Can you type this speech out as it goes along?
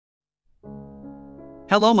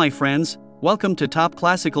Hello my friends, welcome to Top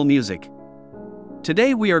Classical Music.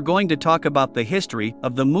 Today we are going to talk about the history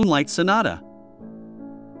of the Moonlight Sonata.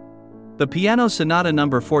 The Piano Sonata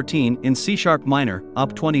No. 14 in C-sharp minor,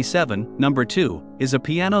 Op. 27, No. 2, is a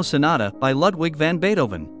piano sonata by Ludwig van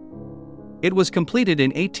Beethoven. It was completed in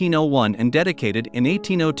 1801 and dedicated in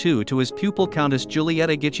 1802 to his pupil Countess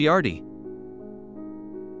Giulietta Guicciardi.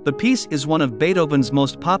 The piece is one of Beethoven's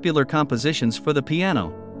most popular compositions for the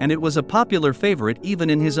piano, and it was a popular favorite even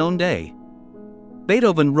in his own day.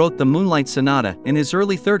 Beethoven wrote the Moonlight Sonata in his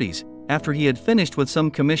early 30s, after he had finished with some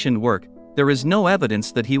commissioned work. There is no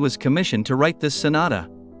evidence that he was commissioned to write this sonata.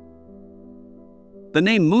 The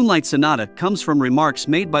name Moonlight Sonata comes from remarks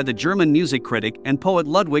made by the German music critic and poet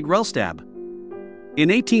Ludwig Rellstab. In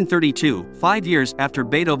 1832, 5 years after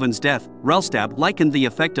Beethoven's death, Rellstab likened the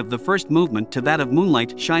effect of the first movement to that of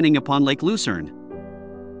moonlight shining upon Lake Lucerne.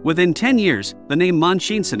 Within 10 years, the name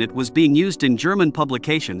Mondscheinsonet was being used in German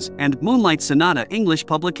publications and Moonlight Sonata English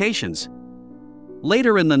publications.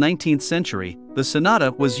 Later in the 19th century, the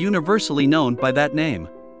sonata was universally known by that name.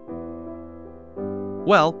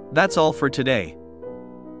 Well, that's all for today.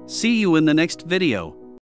 See you in the next video.